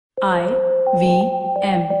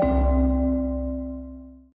IVM.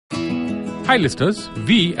 Hi listeners,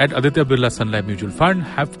 we at Aditya Birla Sun Life Mutual Fund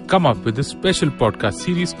have come up with a special podcast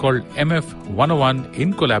series called MF 101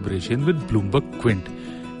 in collaboration with Bloomberg Quint.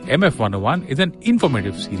 MF 101 is an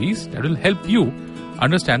informative series that will help you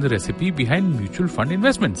understand the recipe behind mutual fund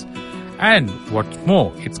investments. And what's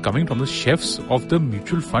more, it's coming from the chefs of the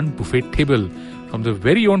mutual fund buffet table, from the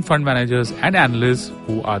very own fund managers and analysts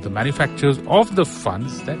who are the manufacturers of the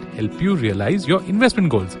funds that help you realize your investment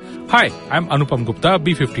goals. Hi, I'm Anupam Gupta,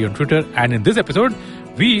 B50 on Twitter, and in this episode,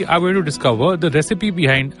 we are going to discover the recipe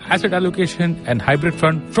behind asset allocation and hybrid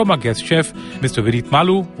fund from our guest chef, Mr. Vineet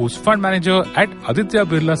Malu, who's fund manager at Aditya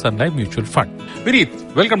Birla Sun Life Mutual Fund.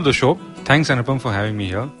 Vineet, welcome to the show. Thanks, Anupam, for having me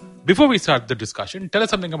here. Before we start the discussion, tell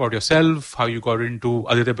us something about yourself, how you got into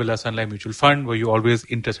Aditya Birla Sun Life Mutual Fund. Were you always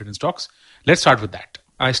interested in stocks? Let's start with that.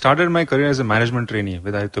 I started my career as a management trainee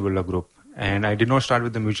with Aditya Birla Group. And I did not start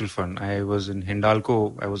with the mutual fund. I was in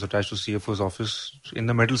Hindalco. I was attached to CFO's office in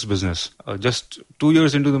the metals business. Just 2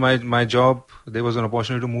 years into my job, there was an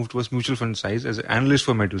opportunity to move towards mutual fund size as an analyst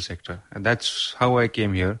for metal sector. And that's how I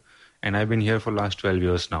came here. And I've been here for the last 12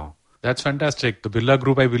 years now. That's fantastic. The Birla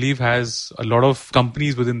Group, I believe, has a lot of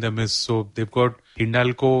companies within them. So they've got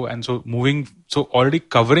Hindalco, and so already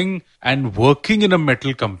covering and working in a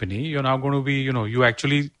metal company. You're now going to be, you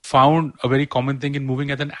actually found a very common thing in moving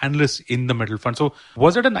as an analyst in the metal fund. So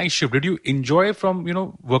was it a nice shift? Did you enjoy from,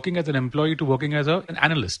 working as an employee to working as an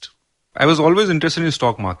analyst? I was always interested in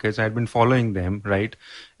stock markets. I had been following them, right?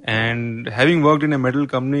 And having worked in a metal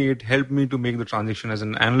company, it helped me to make the transition as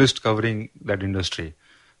an analyst covering that industry.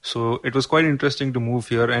 So it was quite interesting to move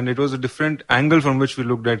here, and it was a different angle from which we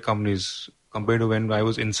looked at companies compared to when I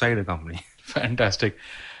was inside a company. Fantastic.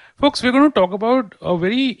 Folks, we're going to talk about a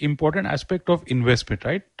very important aspect of investment,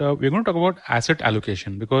 right? We're going to talk about asset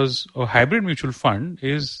allocation, because a hybrid mutual fund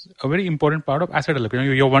is a very important part of asset allocation.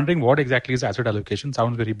 You're wondering what exactly is asset allocation.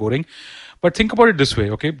 Sounds very boring. But think about it this way,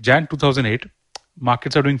 okay? Jan 2008,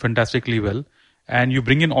 markets are doing fantastically well. And you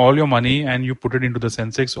bring in all your money and you put it into the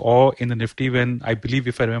Sensex or in the Nifty when, I believe,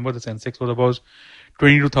 if I remember, the Sensex was about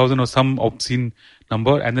 22,000 or some obscene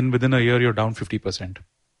number. And then within a year, you're down 50%.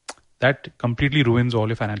 That completely ruins all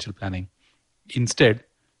your financial planning. Instead,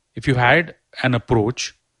 if you had an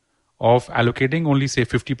approach of allocating only, say,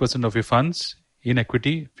 50% of your funds in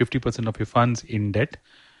equity, 50% of your funds in debt,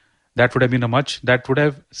 that would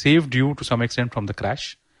have saved you to some extent from the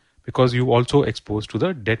crash, because you also exposed to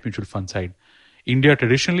the debt mutual fund side. India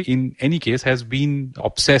traditionally, in any case, has been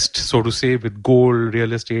obsessed, so to say, with gold,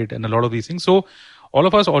 real estate, and a lot of these things. So all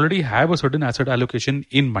of us already have a certain asset allocation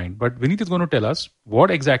in mind. But Vineet is going to tell us what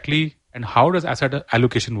exactly and how does asset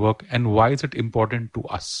allocation work and why is it important to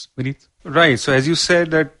us? Vineet? Right. So as you said,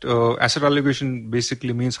 that asset allocation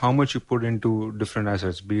basically means how much you put into different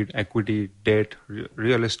assets, be it equity, debt,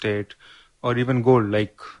 real estate, or even gold,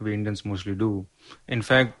 like we Indians mostly do. In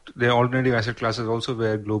fact, there are alternative asset classes also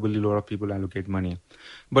where globally a lot of people allocate money.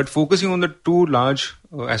 But focusing on the two large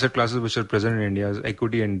asset classes which are present in India is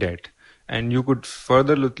equity and debt. And you could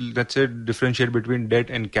further, let's say, differentiate between debt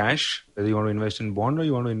and cash, whether you want to invest in bond or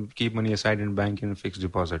you want to keep money aside in bank in a fixed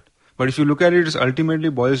deposit. But if you look at it, it ultimately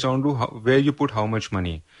boils down to where you put how much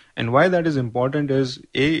money. And why that is important is,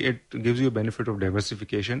 A, it gives you a benefit of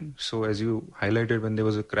diversification. So as you highlighted, when there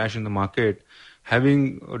was a crash in the market,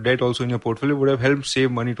 having debt also in your portfolio would have helped save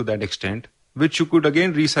money to that extent, which you could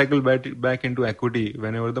again recycle back into equity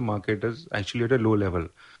whenever the market is actually at a low level.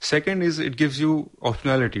 Second is it gives you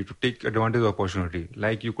optionality to take advantage of opportunity,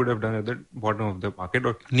 like you could have done at the bottom of the market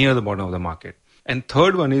or near the bottom of the market. And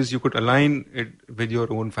third one is you could align it with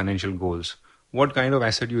your own financial goals. What kind of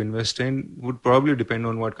asset you invest in would probably depend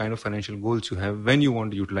on what kind of financial goals you have when you want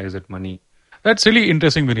to utilize that money. That's really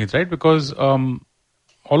interesting, Vineet, right? Because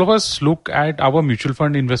all of us look at our mutual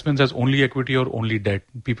fund investments as only equity or only debt.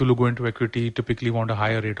 People who go into equity typically want a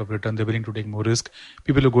higher rate of return. They're willing to take more risk.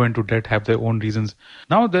 People who go into debt have their own reasons.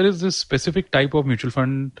 Now, there is this specific type of mutual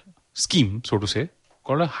fund scheme, so to say,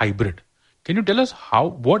 called a hybrid. Can you tell us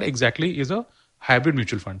what exactly is a hybrid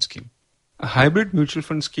mutual fund scheme? A hybrid mutual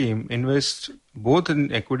fund scheme invests both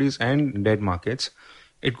in equities and debt markets.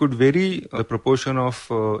 It could vary the proportion of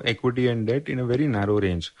equity and debt in a very narrow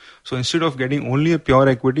range. So instead of getting only a pure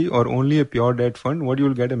equity or only a pure debt fund, what you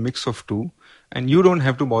will get a mix of two, and you don't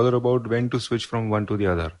have to bother about when to switch from one to the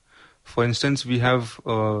other. For instance, we have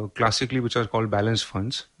classically which are called balanced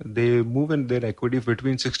funds. They move in their equity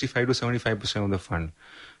between 65 to 75% of the fund.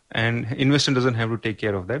 And investor doesn't have to take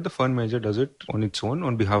care of that. The fund manager does it on its own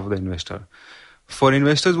on behalf of the investor. For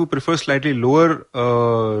investors who prefer slightly lower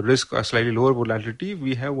risk or slightly lower volatility,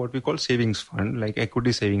 we have what we call savings fund, like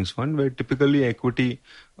equity savings fund, where typically equity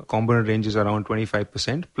component range is around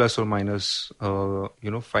 25% plus or minus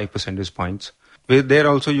 5 percentage points. Where there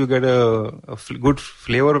also you get a good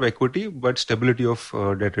flavor of equity but stability of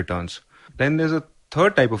debt returns. Then there's a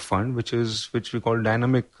third type of fund, which we call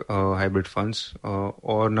dynamic hybrid funds,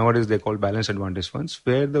 or nowadays they call balanced advantage funds,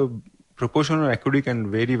 where the proportion of equity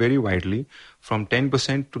can vary very widely from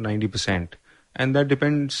 10% to 90%. And that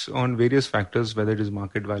depends on various factors, whether it is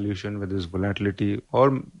market valuation, whether it's volatility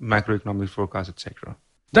or macroeconomic forecast, etc.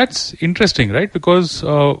 That's interesting, right? Because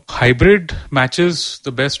hybrid matches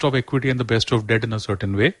the best of equity and the best of debt in a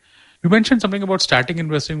certain way. You mentioned something about static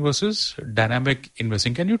investing versus dynamic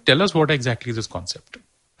investing. Can you tell us what exactly is this concept?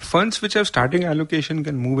 Funds which have starting allocation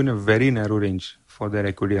can move in a very narrow range for their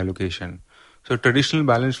equity allocation. So traditional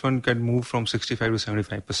balanced fund can move from 65 to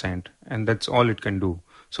 75%, and that's all it can do.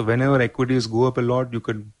 So whenever equities go up a lot, you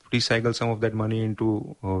could recycle some of that money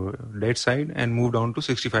into debt side and move down to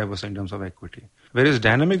 65% in terms of equity. Whereas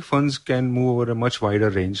dynamic funds can move over a much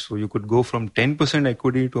wider range. So you could go from 10%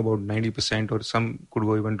 equity to about 90%, or some could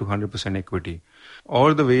go even to 100% equity,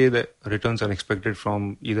 or the way the returns are expected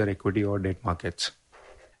from either equity or debt markets.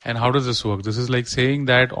 And how does this work? This is like saying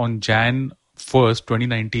that on Jan 1st,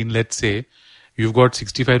 2019, let's say, you've got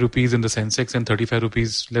 65 rupees in the Sensex and 35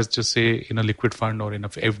 rupees, let's just say, in a liquid fund or in a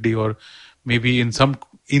FD or maybe in some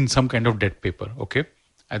kind of debt paper. Okay.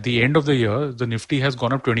 At the end of the year, the Nifty has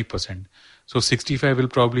gone up 20%. So 65 will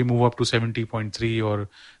probably move up to 70.3 or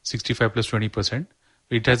 65 plus 20%.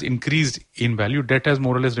 It has increased in value. Debt has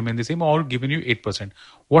more or less remained the same or given you 8%.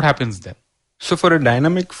 What happens then? So for a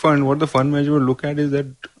dynamic fund, what the fund manager will look at is that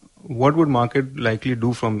what would market likely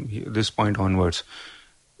do from this point onwards.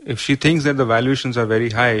 If she thinks that the valuations are very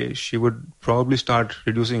high, she would probably start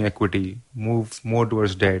reducing equity, move more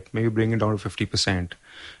towards debt, maybe bring it down to 50%.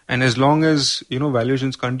 And as long as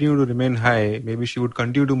valuations continue to remain high, maybe she would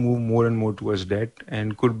continue to move more and more towards debt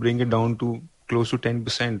and could bring it down to close to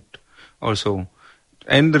 10% or so.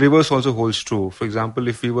 And the reverse also holds true. For example,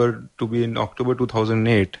 if we were to be in October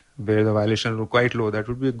 2008, where the valuations were quite low, that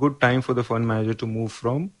would be a good time for the fund manager to move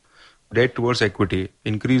from debt towards equity,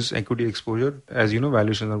 increase equity exposure as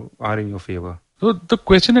valuations are in your favor. So the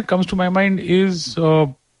question that comes to my mind is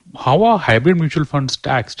how are hybrid mutual funds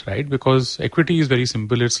taxed, right? Because equity is very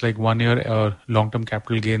simple. It's like 1 year long-term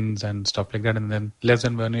capital gains and stuff like that, and then less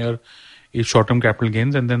than 1 year is short-term capital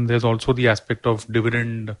gains, and then there's also the aspect of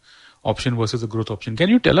dividend option versus the growth option. Can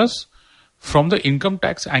you tell us from the income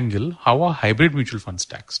tax angle, how are hybrid mutual funds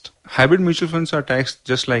taxed? Hybrid mutual funds are taxed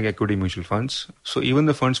just like equity mutual funds. So even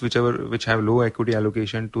the funds which have low equity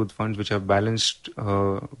allocation to the funds which have balanced,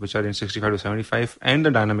 which are in 65 to 75, and the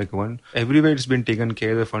dynamic one, everywhere it's been taken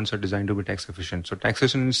care. The funds are designed to be tax efficient. So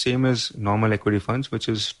taxation is same as normal equity funds, which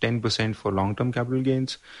is 10% for long-term capital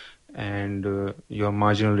gains and your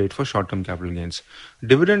marginal rate for short-term capital gains.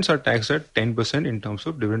 Dividends are taxed at 10% in terms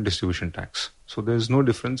of dividend distribution tax. So there is no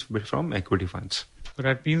difference from equity funds. So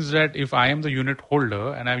that means that if I am the unit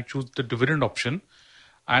holder and I choose the dividend option,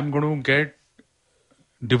 I'm going to get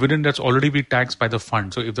dividend that's already been taxed by the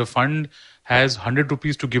fund. So if the fund has 100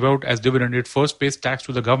 rupees to give out as dividend, it first pays tax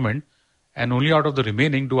to the government, and only out of the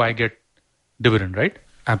remaining do I get dividend, right?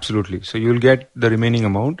 Absolutely. So you'll get the remaining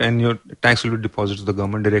amount and your tax will be deposited to the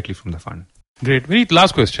government directly from the fund. Great. Vineet,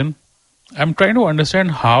 last question. I'm trying to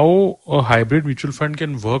understand how a hybrid mutual fund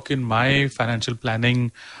can work in my financial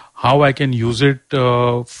planning, how I can use it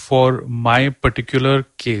for my particular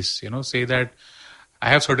case. Say that I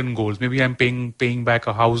have certain goals. Maybe I'm paying back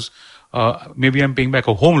a house. Maybe I'm paying back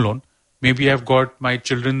a home loan. Maybe I've got my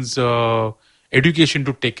children's education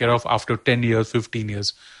to take care of after 10 years, 15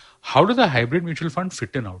 years. How does a hybrid mutual fund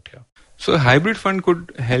fit in out here? So a hybrid fund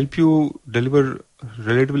could help you deliver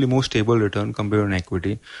relatively more stable return compared to an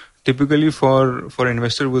equity. Typically for an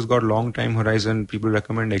investor who's got long time horizon, people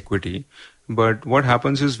recommend equity. But what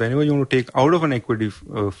happens is whenever you want to take out of an equity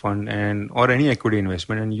fund or any equity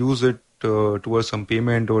investment and use it towards some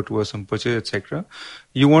payment or towards some purchase, etc.,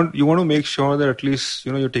 you want to make sure that at least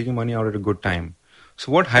you're taking money out at a good time.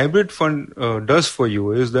 So what hybrid fund does for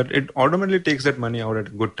you is that it automatically takes that money out at a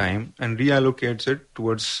good time and reallocates it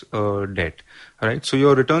towards debt. Right. So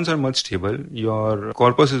your returns are much stable. Your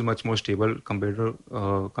corpus is much more stable compared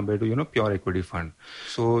to pure equity fund.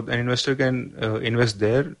 So an investor can invest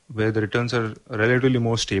there where the returns are relatively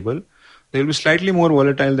more stable. They will be slightly more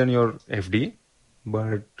volatile than your FD,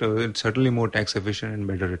 but it's certainly more tax efficient and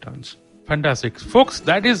better returns. Fantastic. Folks,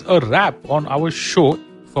 that is a wrap on our show.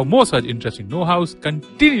 For more such interesting know-hows,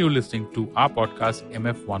 continue listening to our podcast,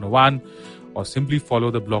 MF 101. or simply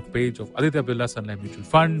follow the blog page of Aditya Birla Sun Life Mutual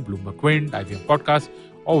Fund, Bloomberg Quint, IVM Podcast,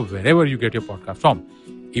 or wherever you get your podcast from.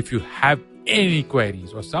 If you have any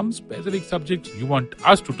queries or some specific subjects you want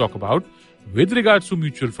us to talk about with regards to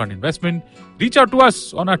mutual fund investment, reach out to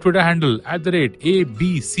us on our Twitter handle @ABCABSLMF.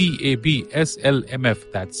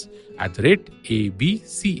 That's @ABCABSLMF.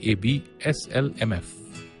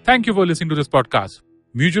 Thank you for listening to this podcast.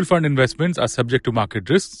 Mutual fund investments are subject to market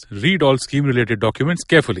risks. Read all scheme-related documents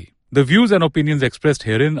carefully. The views and opinions expressed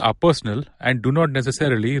herein are personal and do not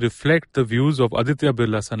necessarily reflect the views of Aditya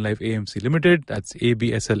Birla Sun Life AMC Limited, that's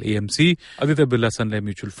ABSL AMC, Aditya Birla Sun Life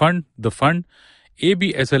Mutual Fund, the fund.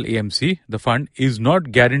 ABSL AMC, the fund, is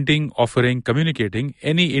not guaranteeing, offering, communicating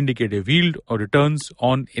any indicative yield or returns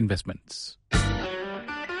on investments.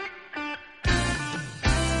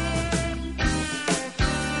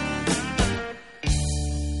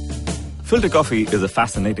 Filter coffee is a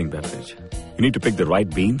fascinating beverage. You need to pick the right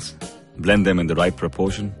beans, blend them in the right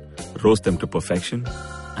proportion, roast them to perfection,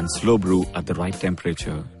 and slow brew at the right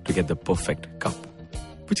temperature to get the perfect cup.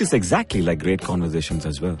 Which is exactly like great conversations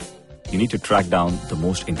as well. You need to track down the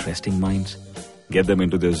most interesting minds, get them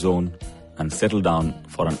into their zone, and settle down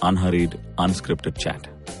for an unhurried, unscripted chat.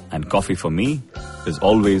 And coffee for me is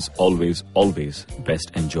always, always, always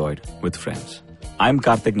best enjoyed with friends. I'm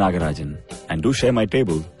Karthik Nagarajan, and do share my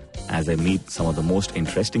table as I meet some of the most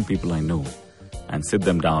interesting people I know and sit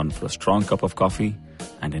them down for a strong cup of coffee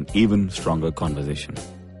and an even stronger conversation.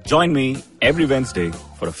 Join me every Wednesday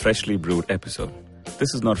for a freshly brewed episode.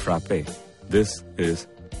 This is not frappe. This is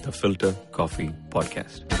the Filter Coffee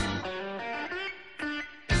Podcast.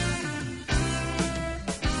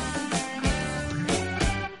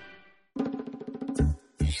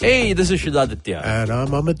 Hey, this is Shridaditya. And I'm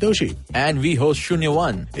Amit Doshi. And we host Shunya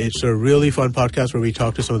One. It's a really fun podcast where we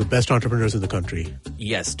talk to some of the best entrepreneurs in the country.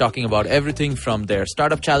 Yes, talking about everything from their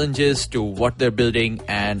startup challenges to what they're building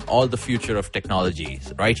and all the future of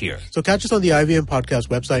technologies right here. So catch us on the IVM Podcast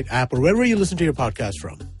website, app, or wherever you listen to your podcast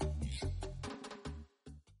from.